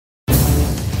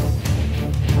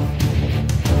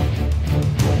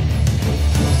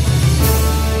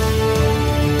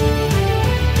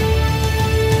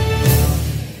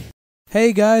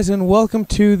Hey guys, and welcome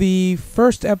to the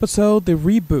first episode, the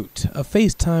reboot of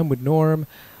FaceTime with Norm.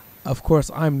 Of course,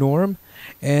 I'm Norm,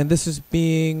 and this is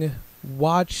being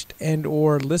watched and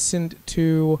or listened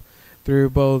to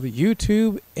through both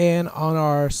YouTube and on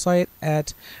our site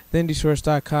at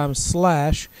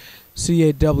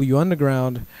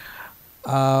theindysource.com/CAWUnderground.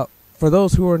 For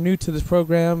those who are new to this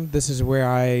program, this is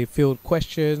where I field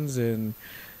questions and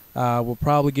we'll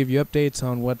probably give you updates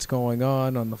on what's going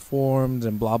on the forums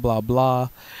and blah, blah, blah.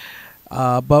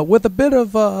 But with a bit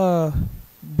of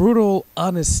brutal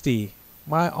honesty,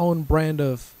 my own brand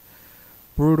of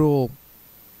brutal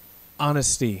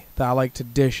honesty that I like to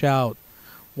dish out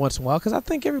once in a while, because I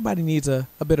think everybody needs a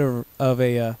bit of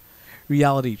a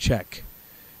reality check.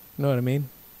 You know what I mean?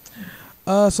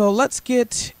 So let's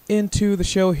get into the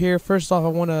show here. First off, I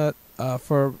want to,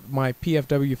 for my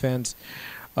PFW fans,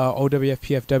 OWF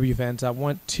PFW fans, I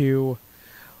want to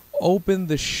open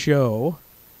the show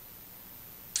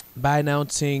by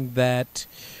announcing that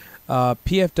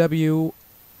PFW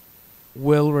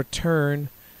will return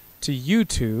to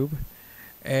YouTube,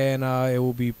 and it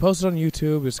will be posted on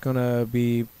YouTube. It's going to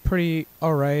be pretty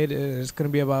alright. It's going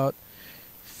to be about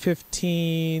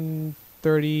 15,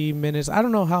 30 minutes. I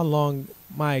don't know how long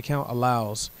my account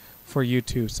allows for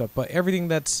YouTube stuff, but everything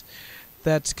that's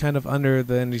kind of under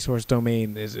the IndySource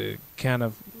domain is it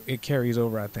carries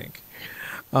over, I think.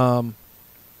 So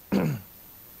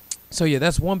yeah,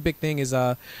 that's one big thing is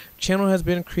channel has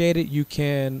been created. You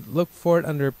can look for it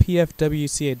under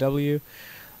PFWCAW.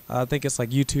 I think it's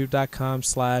like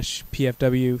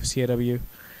youtube.com/PFWCAW,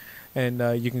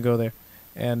 and you can go there,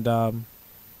 and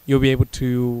you'll be able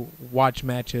to watch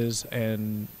matches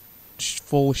and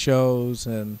full shows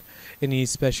and any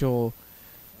special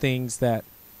things that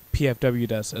PFW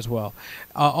does as well.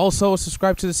 Also,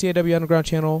 subscribe to the CAW Underground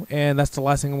channel, and that's the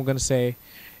last thing I'm going to say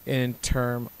in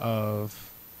terms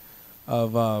of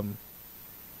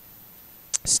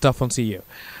stuff on CU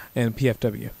and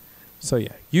PFW. So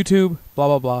yeah, YouTube, blah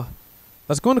blah blah.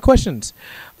 Let's go into questions.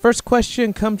 First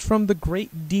question comes from the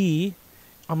Great D.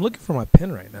 I'm looking for my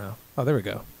pen right now. Oh, there we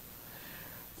go.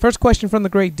 First question from the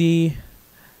Great D.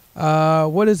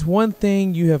 What is one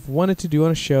thing you have wanted to do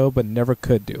on a show but never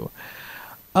could do?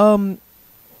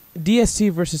 DSC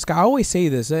versus CAW. I always say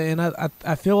this, and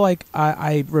I feel like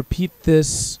I repeat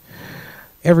this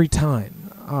every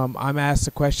time I'm asked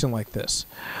a question like this.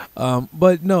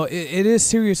 But no, it is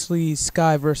seriously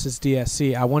Sky versus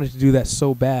DSC. I wanted to do that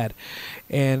so bad,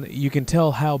 and you can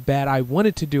tell how bad I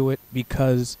wanted to do it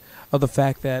because of the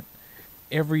fact that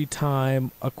every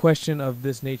time a question of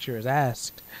this nature is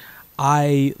asked,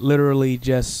 I literally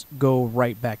just go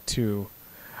right back to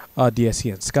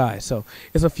DSC and Sky. So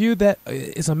it's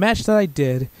a match that I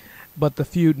did, but the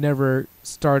feud never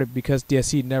started because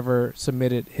DSC never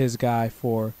submitted his guy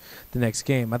for the next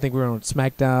game. I think we were on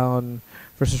SmackDown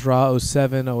versus Raw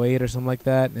 07, 08 or something like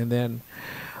that, and then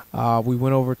we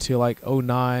went over to like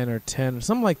 09 or 10 or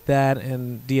something like that,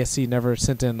 and DSC never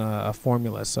sent in a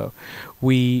formula. So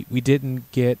we didn't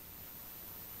get,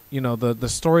 the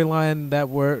storyline that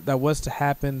was to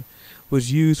happen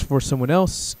was used for someone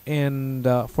else and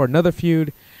for another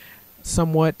feud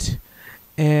somewhat,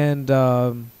 and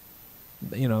that's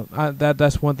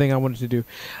one thing I wanted to do.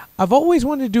 I've always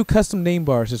wanted to do custom name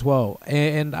bars as well,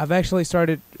 and I've actually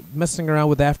started messing around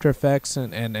with After Effects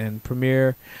and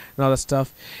Premiere and all that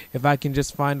stuff. If I can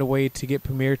just find a way to get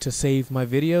Premiere to save my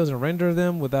videos and render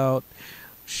them without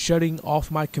shutting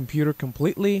off my computer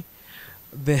completely,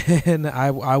 then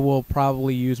I will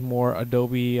probably use more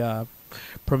Adobe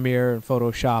Premiere and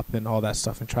Photoshop and all that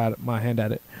stuff and try my hand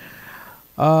at it.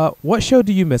 What show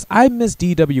do you miss? I miss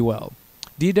DWL.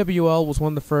 DWL was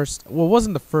one of the first, well, it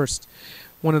wasn't the first,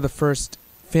 one of the first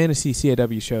fantasy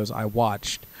CAW shows I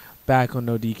watched back on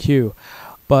No DQ,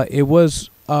 but it was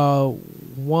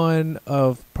one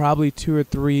of probably 2 or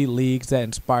 3 leagues that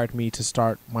inspired me to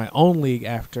start my own league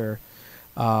after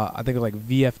I think it was like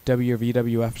VFW or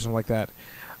VWF or something like that.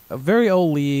 A very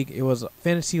old league. It was a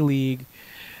fantasy league.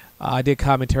 I did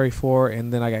commentary for,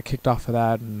 and then I got kicked off of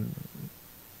that, and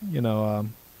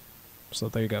so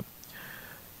there you go.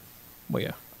 Well,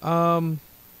 yeah.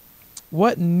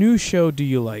 What new show do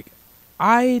you like?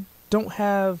 I don't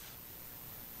have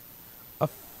a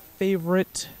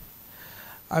favorite.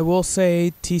 I will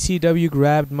say TCW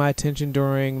grabbed my attention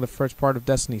during the first part of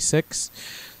Destiny 6,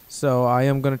 so I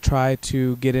am going to try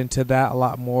to get into that a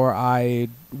lot more. I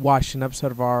watched an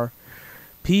episode of our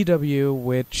PW,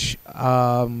 which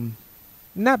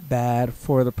not bad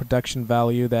for the production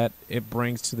value that it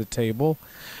brings to the table.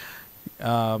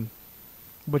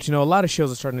 But a lot of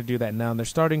shows are starting to do that now, and they're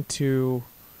starting to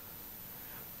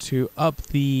to up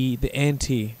the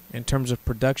ante in terms of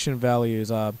production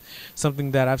values.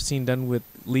 Something that I've seen done with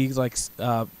leagues like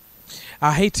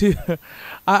I hate to,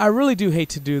 I really do hate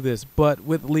to do this, but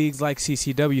with leagues like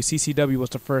CCW was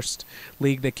the first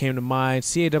league that came to mind.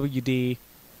 CAWD,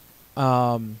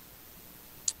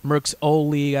 Merck's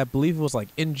old league, I believe it was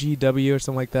like NGW or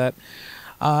something like that.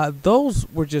 Those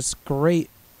were just great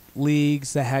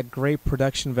leagues that had great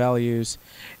production values,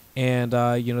 and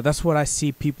that's what I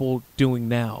see people doing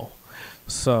now.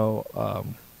 So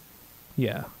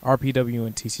yeah, RPW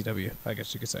and TCW, I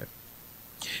guess you could say.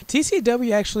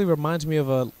 TCW actually reminds me of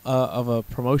a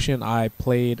promotion I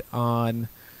played on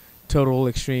Total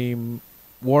Extreme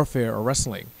Warfare or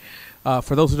Wrestling.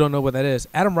 For those who don't know what that is,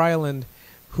 Adam Ryland,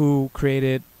 who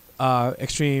created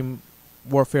Extreme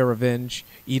Warfare Revenge,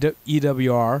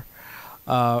 EWR,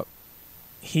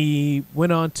 he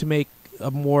went on to make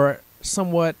a more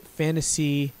somewhat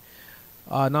fantasy,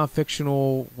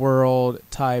 non-fictional world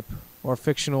type, or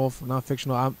fictional,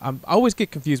 non-fictional. I always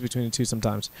get confused between the two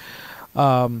sometimes.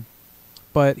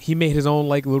 But he made his own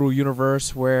like little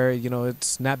universe where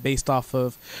it's not based off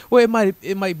of. Well,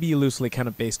 it might be loosely kind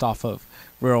of based off of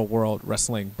real world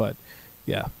wrestling, but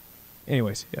yeah.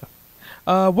 Anyways,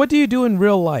 yeah. What do you do in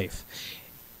real life?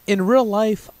 In real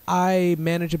life, I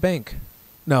manage a bank.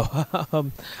 No,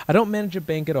 I don't manage a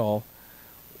bank at all.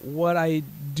 What I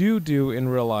do in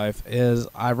real life is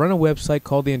I run a website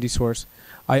called the Indie Source.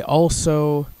 I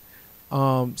also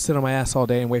sit on my ass all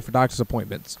day and wait for doctor's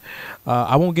appointments.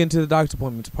 I won't get into the doctor's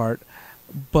appointments part,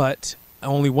 but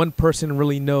only one person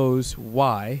really knows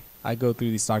why I go through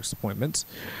these doctor's appointments.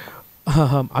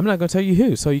 I'm not going to tell you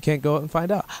who, so you can't go out and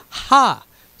find out. Ha!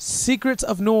 Secrets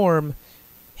of Norm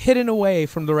hidden away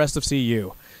from the rest of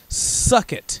CU.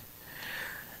 Suck it.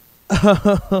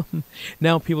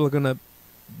 Now people are going to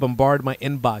bombard my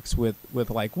inbox with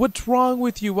like, what's wrong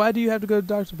with you? Why do you have to go to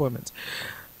doctor's appointments?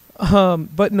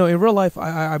 But no, in real life,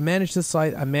 I manage this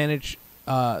site. I manage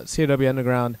CAW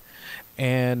Underground,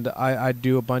 and I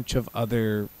do a bunch of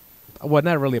other, well,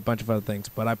 not really a bunch of other things,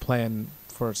 but I plan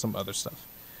for some other stuff.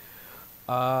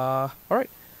 All right.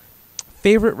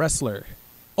 Favorite wrestler.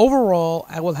 Overall,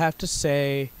 I will have to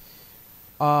say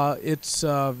it's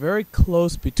very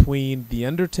close between The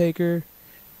Undertaker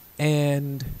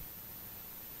and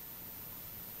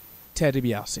Ted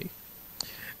DiBiase.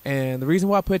 And the reason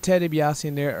why I put Ted DiBiase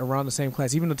in there around the same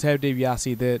class, even though Ted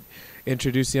DiBiase did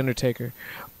introduce The Undertaker,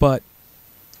 but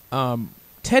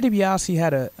Ted DiBiase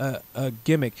had a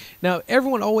gimmick. Now,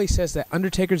 everyone always says that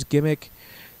Undertaker's gimmick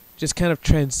just kind of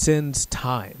transcends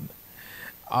time.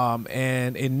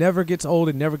 And it never gets old,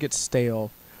 it never gets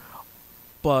stale.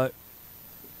 But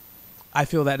I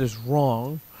feel that is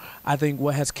wrong. I think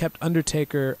what has kept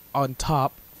Undertaker on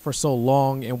top for so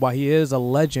long and why he is a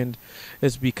legend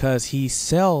is because he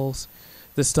sells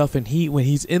the stuff, and when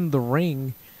he's in the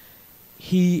ring,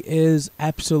 he is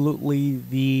absolutely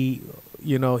the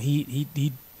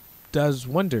he does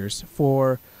wonders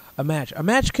for a match. A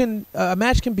match can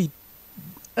be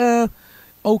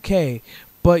okay,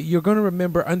 but you're going to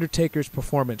remember Undertaker's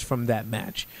performance from that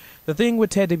match. The thing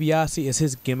with Ted DiBiase is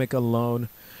his gimmick alone,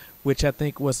 which I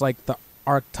think was like the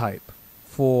archetype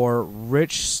for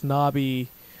rich, snobby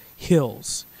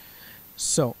heels.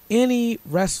 So any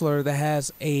wrestler that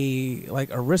has a like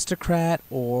aristocrat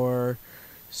or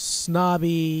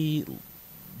snobby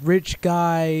rich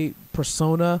guy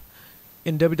persona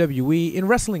in WWE, in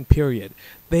wrestling period,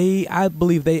 I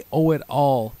believe they owe it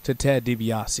all to Ted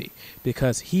DiBiase,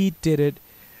 because he did it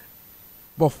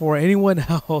before anyone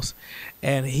else,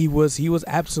 and he was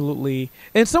absolutely,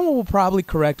 and someone will probably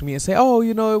correct me and say, oh,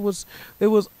 it was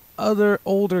other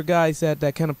older guys that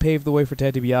kind of paved the way for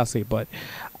Ted DiBiase, but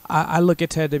I look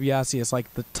at Ted DiBiase as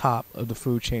like the top of the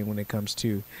food chain when it comes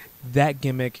to that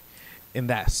gimmick and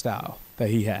that style that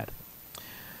he had.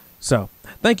 So,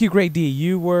 thank you, Great D.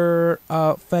 You were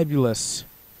fabulous,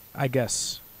 I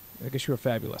guess. I guess you were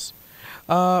fabulous.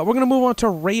 We're going to move on to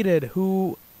Rated,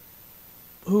 who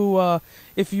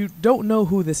if you don't know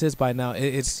who this is by now,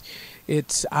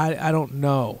 I don't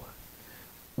know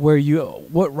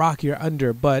what rock you're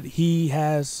under, but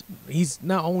he's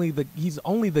only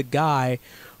the guy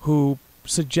who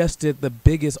suggested the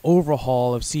biggest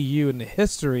overhaul of CU in the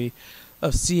history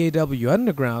of CAW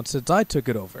Underground since I took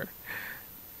it over.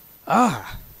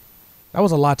 That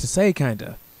was a lot to say,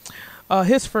 kinda.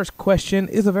 His first question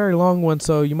is a very long one,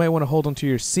 so you might want to hold on to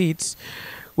your seats.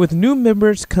 With new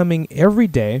members coming every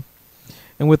day,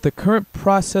 and with the current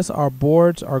process our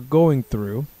boards are going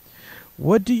through,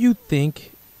 what do you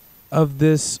think of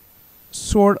this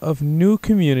sort of new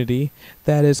community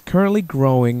that is currently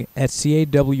growing at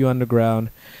CAW Underground,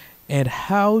 and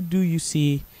how do you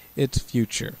see its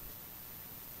future.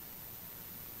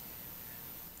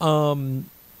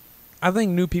 I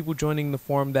think new people joining the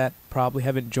forum that probably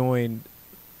haven't joined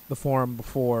the forum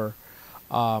before,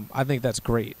 I think that's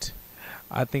great.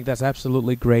 I think that's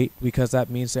absolutely great, because that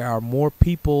means there are more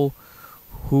people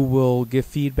who will give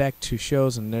feedback to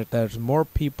shows, and there's more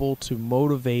people to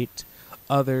motivate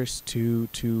others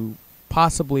to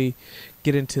possibly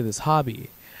get into this hobby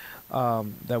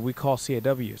that we call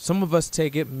CAW. Some of us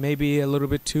take it maybe a little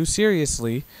bit too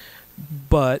seriously,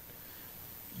 but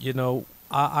you know,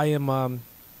 I am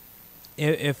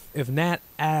if Nat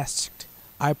asked,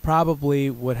 I probably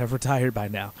would have retired by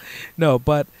now. No,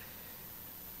 but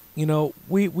you know,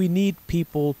 we need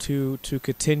people to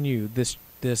continue this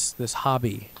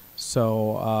hobby.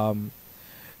 So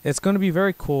it's going to be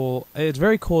very cool. It's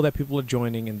very cool that people are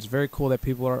joining, and it's very cool that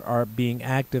people are being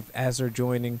active as they're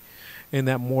joining, and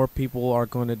that more people are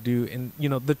going to do. And you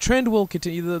know, the trend will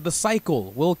continue. The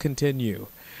cycle will continue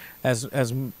as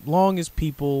long as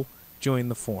people join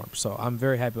the forum. So I'm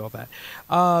very happy about that.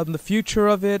 The future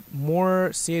of it,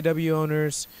 more CAW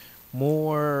owners,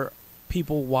 more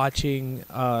people watching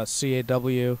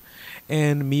CAW,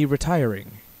 and me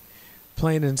retiring.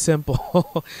 Plain and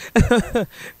simple.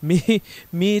 me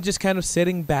just kind of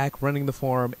sitting back, running the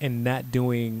forum, and not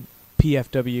doing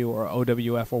PFW or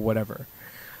OWF or whatever.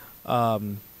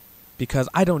 Because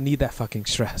I don't need that fucking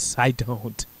stress. I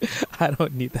don't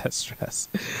need that stress.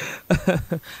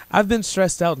 I've been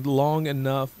stressed out long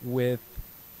enough with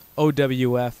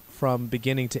OWF from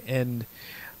beginning to end.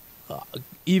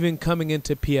 Even coming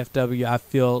into PFW, I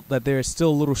feel that there is still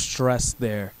a little stress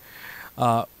there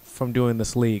from doing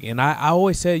this league. And I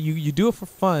always say, you do it for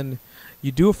fun,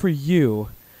 you do it for you,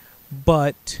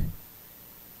 but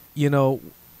you know,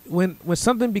 when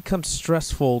something becomes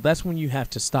stressful, that's when you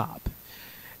have to stop.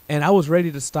 And I was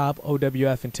ready to stop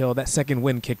OWF until that second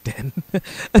win kicked in.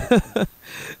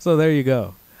 So there you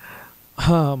go.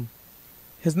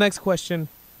 His next question: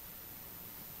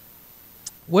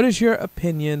 what is your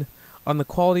opinion on the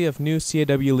quality of new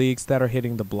CAW leagues that are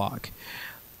hitting the block?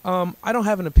 I don't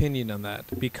have an opinion on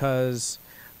that, because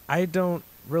I don't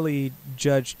really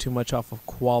judge too much off of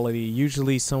quality.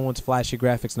 Usually someone's flashy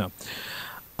graphics. No.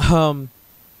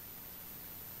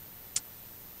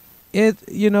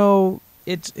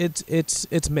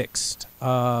 It's mixed.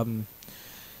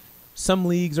 Some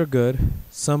leagues are good.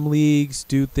 Some leagues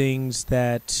do things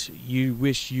that you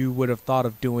wish you would have thought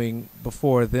of doing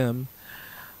before them.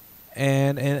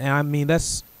 And I mean,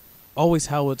 that's always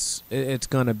how it's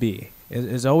gonna be.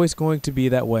 It's always going to be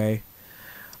that way.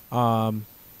 And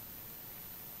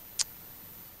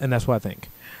that's what I think.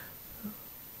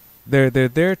 They're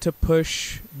there to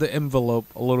push the envelope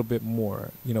a little bit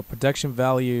more. You know, production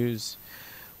values,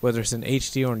 whether it's in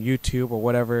HD or on YouTube or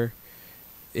whatever,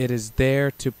 it is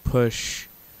there to push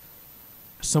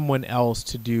someone else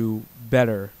to do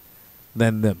better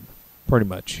than them, pretty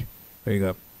much. There you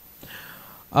go.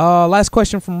 Last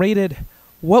question from Rated.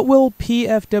 What will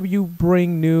PFW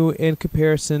bring new in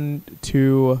comparison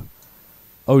to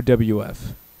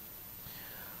OWF?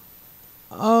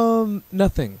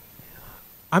 Nothing.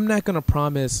 I'm not going to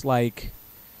promise like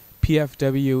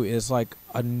PFW is like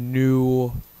a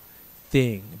new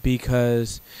thing,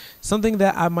 because something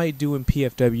that I might do in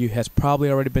PFW has probably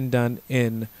already been done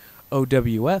in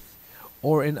OWF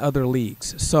or in other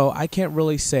leagues. So I can't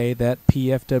really say that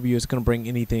PFW is going to bring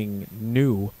anything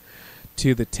new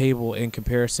to the table in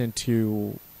comparison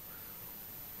to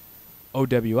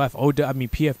OWF. I mean,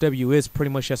 PFW is pretty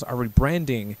much just a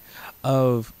rebranding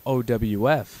of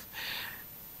OWF.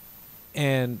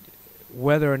 And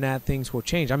whether or not things will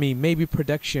change, I mean, maybe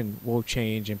production will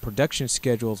change and production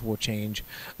schedules will change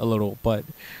a little, but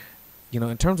you know,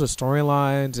 in terms of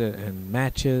storylines and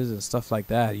matches and stuff like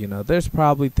that, you know, there's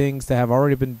probably things that have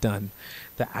already been done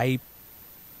that I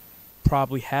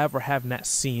probably have or have not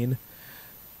seen,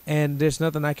 and there's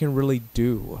nothing I can really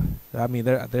do. I mean,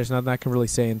 there's nothing I can really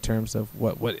say in terms of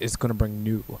what is going to bring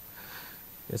new.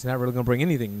 It's not really going to bring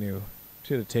anything new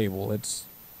to the table. It's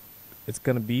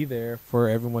going to be there for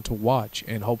everyone to watch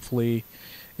and hopefully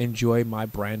enjoy my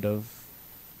brand of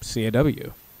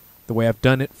CAW the way I've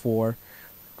done it for,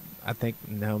 I think,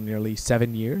 now nearly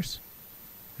 7 years.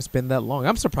 It's been that long.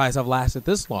 I'm surprised I've lasted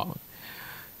this long.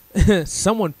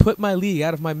 Someone put my league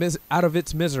out of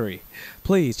its misery.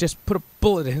 Please, just put a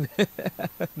bullet in it.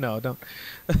 No, don't.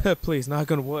 Please,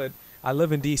 knock on wood. I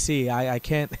live in DC. I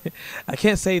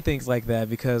can't say things like that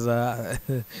because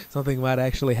something might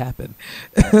actually happen.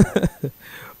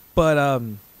 But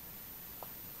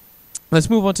let's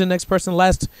move on to the next person.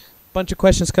 Last bunch of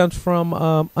questions comes from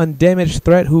Undamaged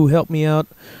Threat, who helped me out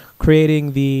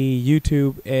creating the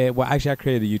YouTube. Well, actually, I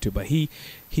created the YouTube, but he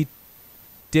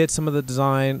did some of the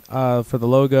design for the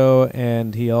logo,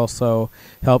 and he also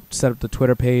helped set up the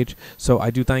Twitter page. So I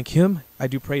do thank him. I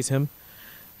do praise him.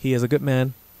 He is a good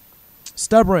man.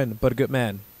 Stubborn, but a good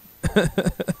man.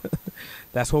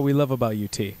 That's what we love about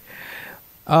UT.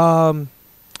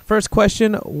 First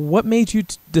question, what made you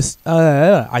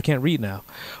I can't read now.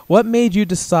 What made you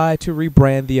decide to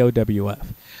rebrand the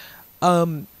OWF?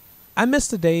 I miss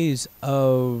the days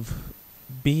of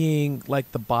being like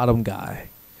the bottom guy,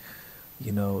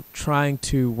 you know, trying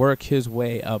to work his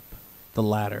way up the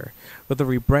ladder. With the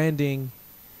rebranding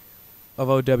of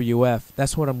OWF,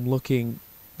 that's what I'm looking,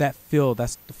 that's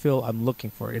the feel I'm looking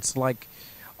for. It's like,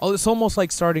 it's almost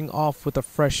like starting off with a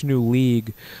fresh new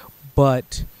league,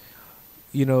 but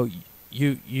you know,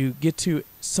 you get to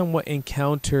somewhat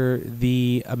encounter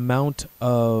the amount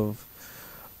of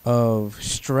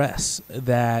stress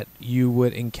that you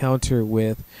would encounter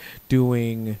with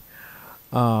doing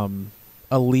a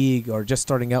league or just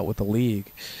starting out with a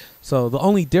league. So the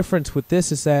only difference with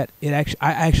this is that I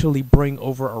actually bring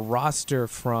over a roster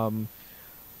from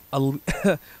a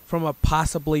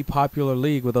possibly popular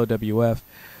league with OWF,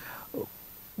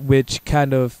 which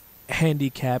kind of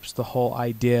handicaps the whole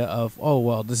idea of, oh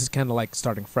well, this is kind of like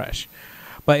starting fresh.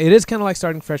 But it is kind of like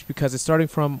starting fresh because it's starting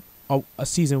from a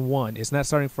season 1. It's not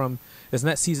season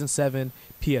 7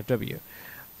 PFW,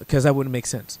 because that wouldn't make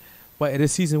sense. But it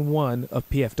is season 1 of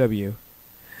PFW,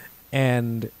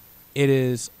 and it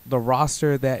is the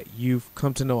roster that you've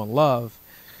come to know and love,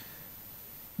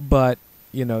 but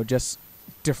you know, just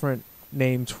different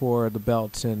names for the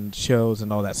belts and shows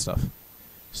and all that stuff.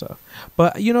 So,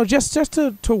 but you know, just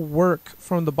to work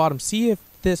from the bottom, see if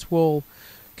this will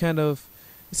kind of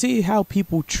see how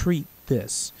people treat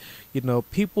this. You know,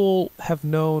 people have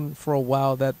known for a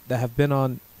while that have been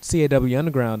on CAW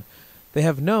Underground. They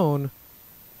have known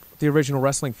the original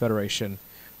Wrestling Federation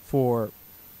for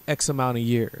X amount of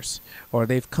years, or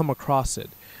they've come across it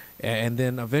and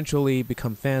then eventually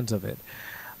become fans of it.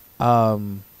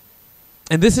 And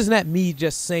this is not me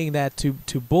just saying that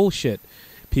to bullshit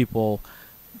people.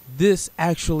 This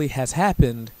actually has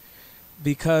happened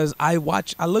because I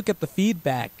look at the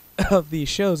feedback of these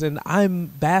shows and I'm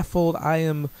baffled. I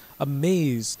am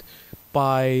amazed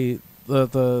by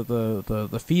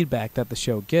the feedback that the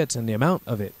show gets and the amount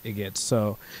of it gets.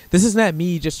 So this is not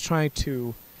me just trying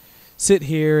to sit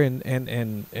here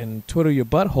and twiddle your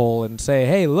butthole and say,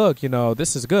 hey, look, you know,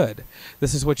 this is good.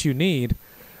 This is what you need.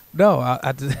 No,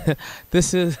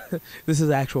 this is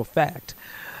actual fact.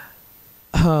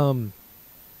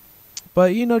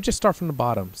 But you know, just start from the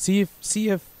bottom. See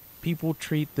if people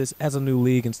treat this as a new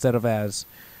league instead of as,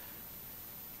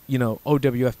 you know,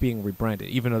 OWF being rebranded.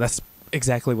 Even though that's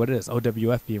exactly what it is,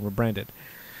 OWF being rebranded.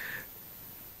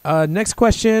 Next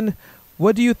question: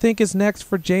 what do you think is next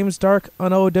for James Dark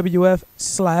on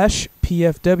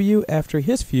OWF/PFW after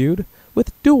his feud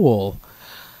with Duel?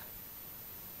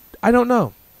 I don't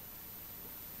know.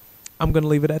 I'm gonna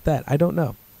leave it at that. I don't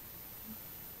know.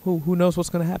 Who knows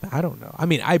what's going to happen? I don't know. I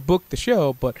mean, I booked the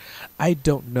show, but I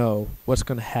don't know what's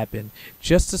going to happen.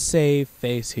 Just to save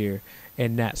face here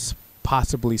and not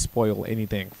possibly spoil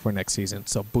anything for next season.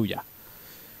 So, booyah.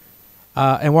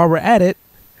 And while we're at it,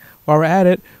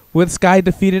 with Sky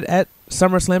defeated at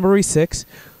SummerSlam 6,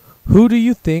 who do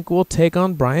you think will take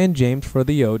on Brian James for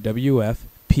the OWF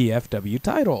PFW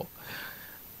title?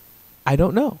 I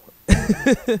don't know.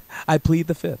 I plead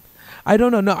the fifth. I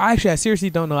don't know. No, actually, I seriously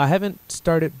don't know. I haven't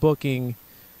started booking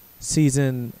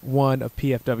season 1 of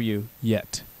PFW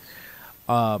yet.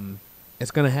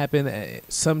 It's going to happen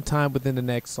sometime within the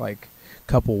next, like,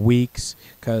 couple weeks,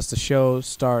 because the show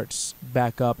starts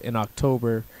back up in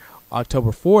October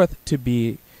 4th, to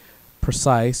be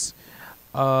precise.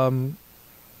 So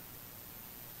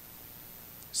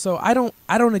I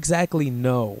don't exactly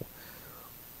know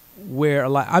where,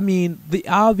 like, I mean, the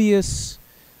obvious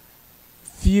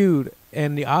feud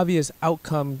and the obvious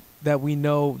outcome that we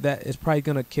know that is probably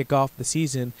going to kick off the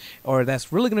season, or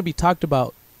that's really going to be talked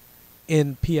about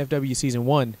in PFW season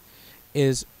 1,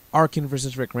 is Arkin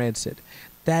versus Rick Rancid.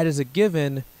 That is a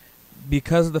given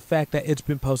because of the fact that it's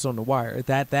been posted on the wire.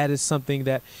 That is something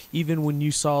that even when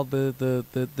you saw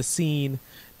the scene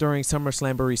during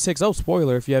SummerSlam 6, oh,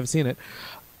 spoiler if you haven't seen it,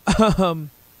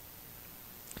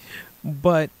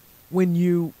 but when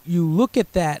you look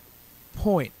at that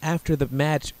point after the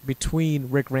match between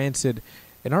Rick Rancid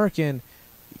and Arkin,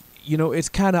 you know, it's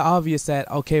kind of obvious that,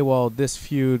 okay, well, this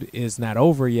feud is not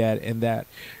over yet, and that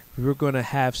we're going to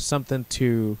have something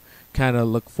to kind of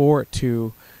look forward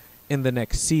to in the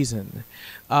next season.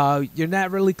 You're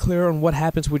not really clear on what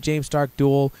happens with James Stark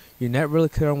Duel. You're not really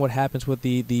clear on what happens with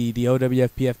the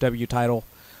OWF PFW title.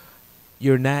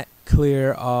 You're not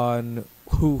clear on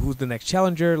who's the next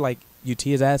challenger, like UT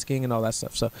is asking and all that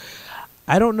stuff. So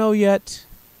I don't know yet.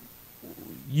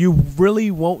 You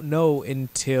really won't know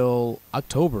until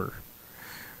October,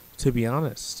 to be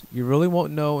honest. You really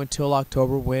won't know until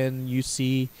October when you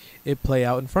see it play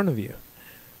out in front of you.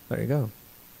 There you go.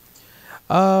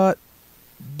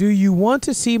 Do you want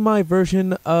to see my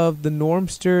version of the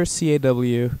Normster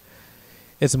CAW?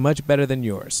 It's much better than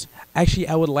yours. Actually,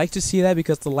 I would like to see that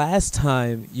because the last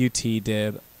time UT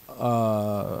did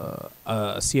CAW,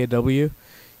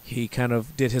 he kind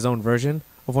of did his own version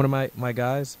of one of my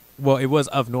guys. Well, it was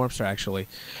of Normster, actually.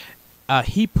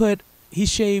 He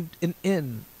shaved an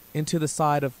N into the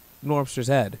side of Normster's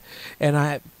head, and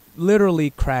I literally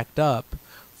cracked up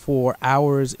for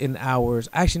hours and hours.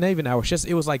 Actually, not even hours.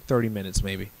 It was like 30 minutes,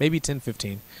 maybe 10,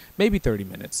 15, maybe 30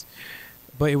 minutes.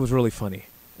 But it was really funny,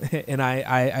 and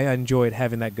I enjoyed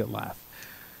having that good laugh.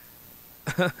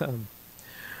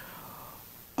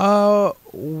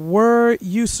 Were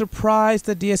you surprised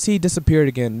that DSC disappeared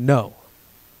again? No.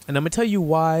 And I'm going to tell you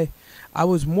why I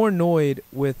was more annoyed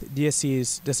with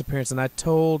DSC's disappearance. And I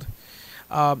told...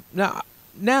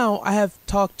 Now I have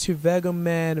talked to Vega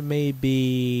Man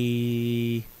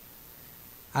maybe...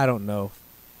 I don't know,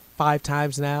 5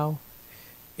 times now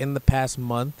in the past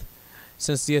month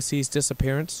since DSC's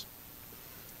disappearance.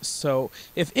 So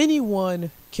if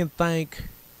anyone can thank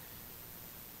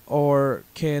or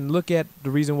can look at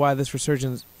the reason why this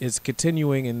resurgence is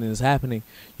continuing and is happening,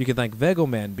 you can thank Vega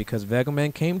Man, because Vega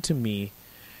Man came to me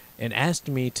and asked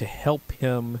me to help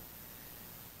him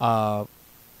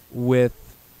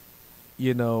with,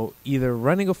 either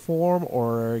running a forum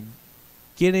or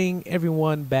getting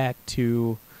everyone back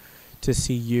to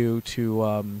CU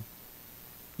to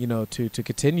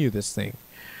continue this thing.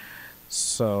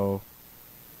 So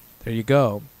there you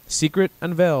go. Secret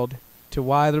unveiled to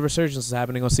why the resurgence is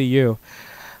happening on CU.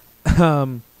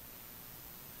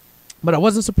 But I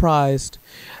wasn't surprised.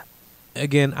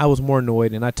 Again, I was more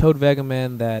annoyed, and I told Vega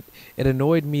Man that it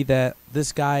annoyed me that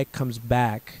this guy comes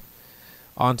back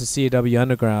onto CAW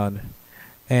Underground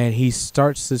and he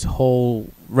starts this whole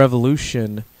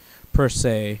revolution, per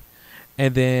se,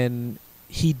 and then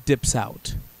he dips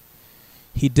out.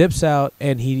 He dips out,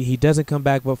 and he doesn't come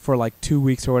back but for like 2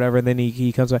 weeks or whatever, and then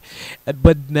he comes back.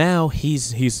 But now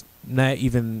he's not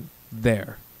even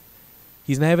there.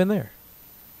 He's not even there.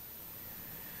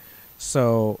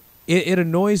 So it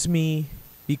annoys me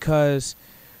because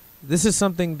this is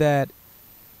something that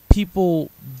people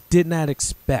did not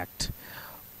expect,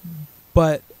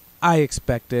 but I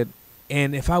expected.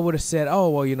 And if I would have said, oh,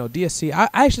 well, DSC,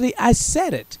 I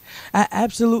said it. I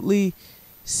absolutely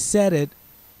said it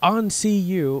on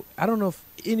CU. I don't know if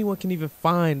anyone can even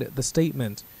find the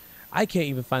statement. I can't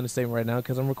even find the statement right now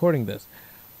because I'm recording this.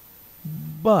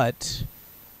 But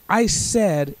I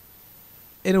said,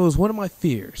 and it was one of my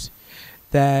fears,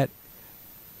 that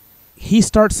he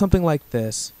starts something like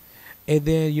this, and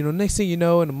then, next thing you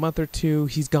know, in a month or two,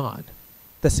 he's gone.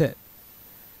 That's it.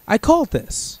 I called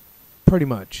this, pretty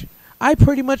much. I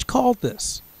pretty much called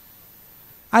this.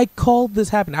 I called this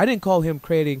happening. I didn't call him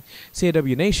creating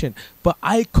CAW Nation, but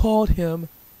I called him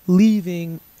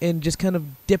leaving and just kind of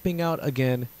dipping out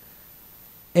again,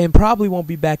 and probably won't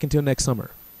be back until next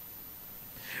summer.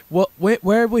 Well,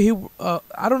 wherever he,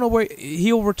 I don't know where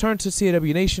he'll return to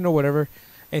CAW Nation or whatever,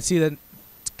 and see that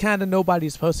kind of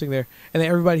nobody's posting there, and then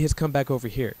everybody has come back over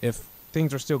here if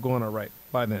things are still going all right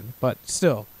by then. But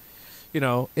still,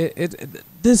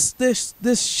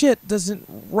 this shit doesn't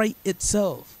write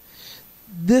itself.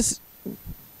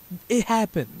 It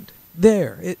happened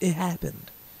there. It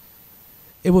happened.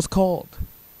 It was called.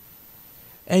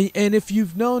 And if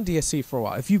you've known DSC for a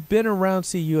while, if you've been around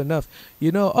CU enough,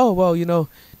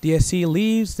 DSC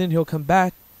leaves, then he'll come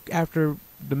back after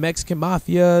the Mexican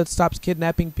mafia stops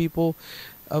kidnapping people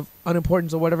of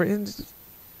unimportance or whatever, and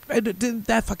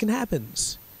that fucking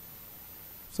happens.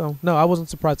 So, no, I wasn't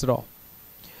surprised at all.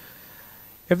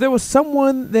 If there was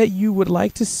someone that you would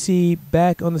like to see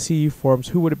back on the CU forums,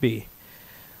 who would it be?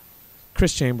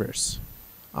 Chris Chambers.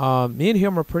 Me and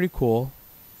him are pretty cool.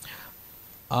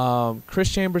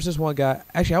 Chris Chambers is one guy.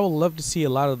 Actually, I would love to see a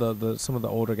lot of some of the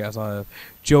older guys. I have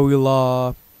Joey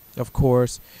Law, of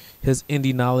course. His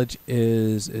indie knowledge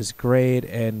is great,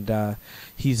 and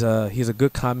he's a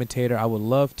good commentator. I would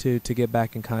love to get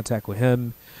back in contact with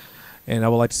him, and I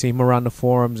would like to see him around the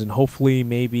forums, and hopefully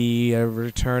maybe a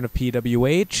return of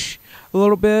PWH a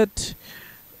little bit,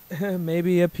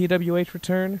 maybe a PWH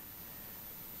return.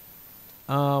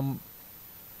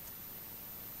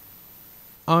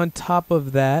 on top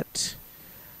of that,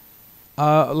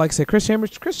 like I said, Chris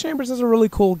Chambers is a really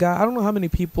cool guy. I don't know how many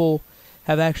people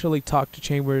have actually talked to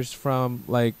Chambers from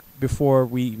like before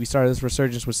we started this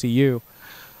resurgence with CU,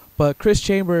 but Chris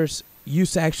Chambers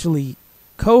used to actually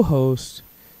co-host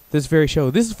this very show.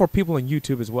 This is for people on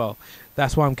YouTube as well.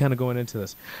 That's why I'm kind of going into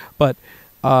this. But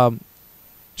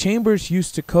Chambers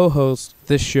used to co-host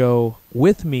this show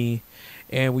with me,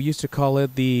 and we used to call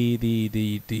it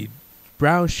the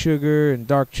brown sugar and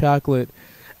dark chocolate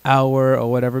hour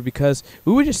or whatever, because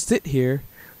we would just sit here.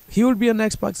 He would be on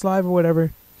Xbox Live or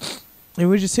whatever, and we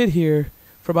would just sit here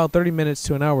for about 30 minutes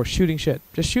to an hour shooting shit.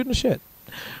 Just shooting the shit.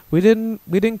 We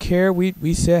didn't care.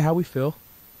 We said how we feel.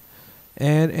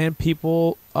 And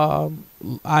people,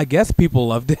 I guess people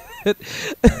loved it.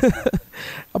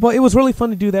 But it was really fun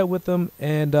to do that with him.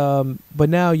 And but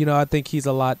now, I think he's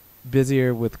a lot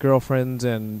busier with girlfriends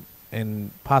and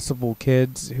possible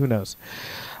kids. Who knows?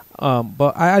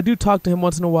 But I do talk to him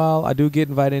once in a while. I do get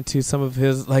invited to some of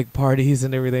his like parties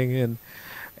and everything,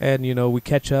 and we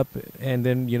catch up, and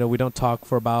then we don't talk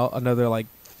for about another like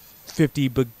 50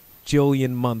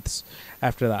 bajillion months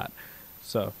after that.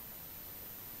 So.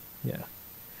 Yeah,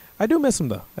 I do miss him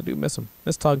though. I do miss him.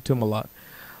 Miss talking to him a lot.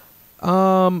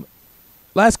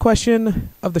 Last question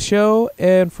of the show,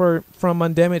 and from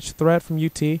Undamaged Threat from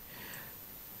UT.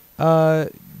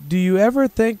 Do you ever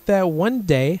think that one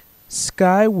day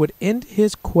Sky would end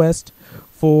his quest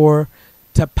for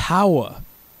Tapawa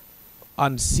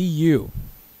on CU?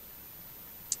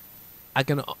 I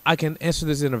can answer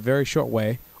this in a very short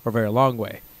way or very long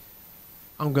way.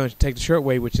 I'm going to take the short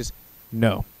way, which is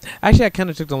no. Actually, I kind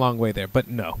of took the long way there, but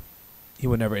no. He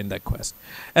would never end that quest.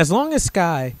 As long as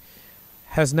Sky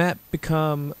has not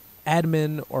become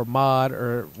admin or mod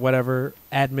or whatever,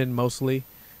 admin mostly,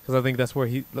 because I think that's what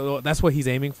he's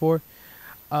aiming for.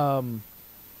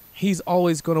 He's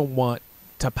always going to want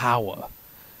Tapawa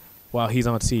while he's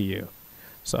on CU.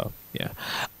 So, yeah.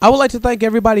 I would like to thank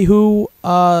everybody who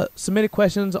submitted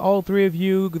questions, all three of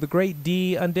you, the Great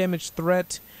D, Undamaged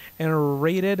Threat, and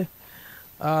Rated.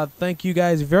 Thank you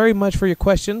guys very much for your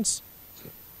questions.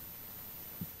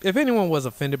 If anyone was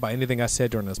offended by anything I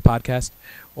said during this podcast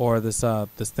or this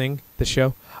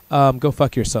show, go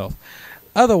fuck yourself.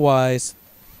 Otherwise,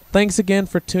 thanks again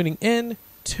for tuning in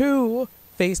to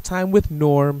FaceTime with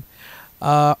Norm.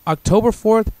 October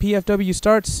 4th, PFW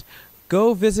starts.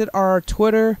 Go visit our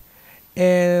Twitter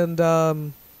and,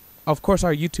 of course,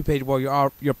 our YouTube page. Well,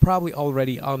 you're probably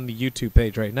already on the YouTube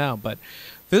page right now, but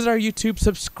visit our YouTube,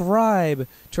 subscribe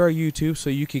to our YouTube so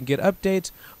you can get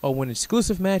updates on when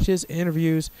exclusive matches,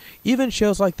 interviews, even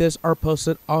shows like this are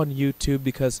posted on YouTube,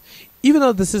 because even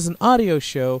though this is an audio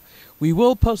show, we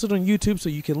will post it on YouTube so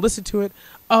you can listen to it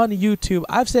on YouTube.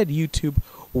 I've said YouTube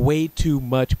way too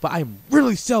much, but I'm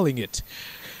really selling it.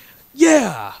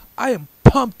 Yeah, I am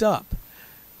pumped up.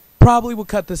 Probably will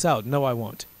cut this out. No, I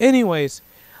won't. Anyways,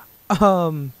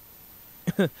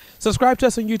 subscribe to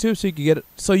us on YouTube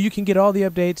so you can get all the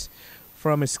updates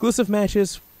from exclusive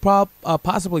matches,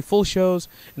 possibly full shows,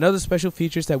 and other special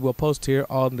features that we'll post here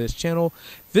on this channel.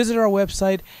 Visit our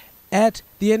website at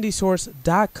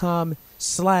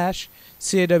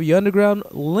theindysource.com/CAWUnderground.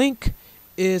 Link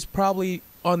is probably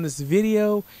on this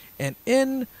video and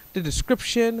in the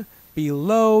description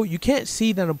below. You can't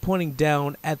see that I'm pointing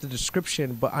down at the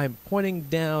description, but I'm pointing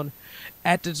down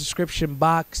at the description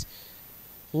box.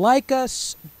 Like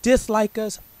us, dislike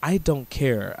us, I don't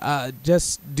care.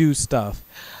 Just do stuff.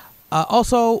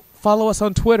 Also, follow us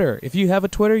on Twitter. If you have a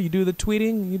Twitter, you do the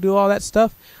tweeting, you do all that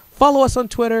stuff. Follow us on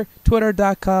Twitter,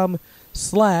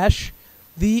 twitter.com/theindysource.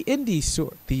 The Indie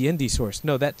Source.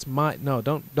 No, that's my. No,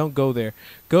 don't go there.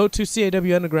 Go to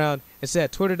CAW Underground and say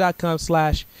at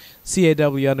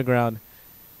twitter.com/CAW Underground.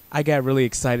 I got really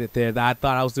excited there that I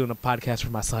thought I was doing a podcast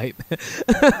for my site.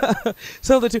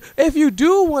 So if you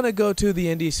do want to go to the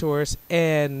Indie Source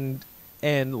and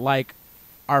like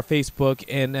our Facebook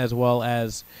and as well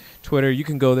as Twitter, you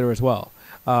can go there as well.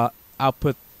 I'll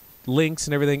put links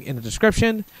and everything in the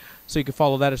description, so you can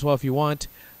follow that as well if you want.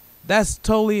 That's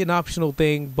totally an optional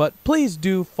thing, but please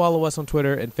do follow us on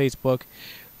Twitter and Facebook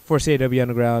for CAW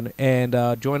Underground, and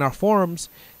join our forums,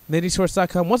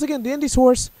 theindysource.com. Once again,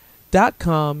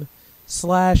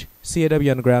 theindysource.com/CAW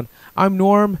Underground. I'm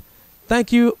Norm.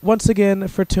 Thank you once again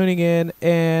for tuning in,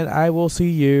 and I will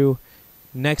see you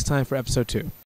next time for episode 2.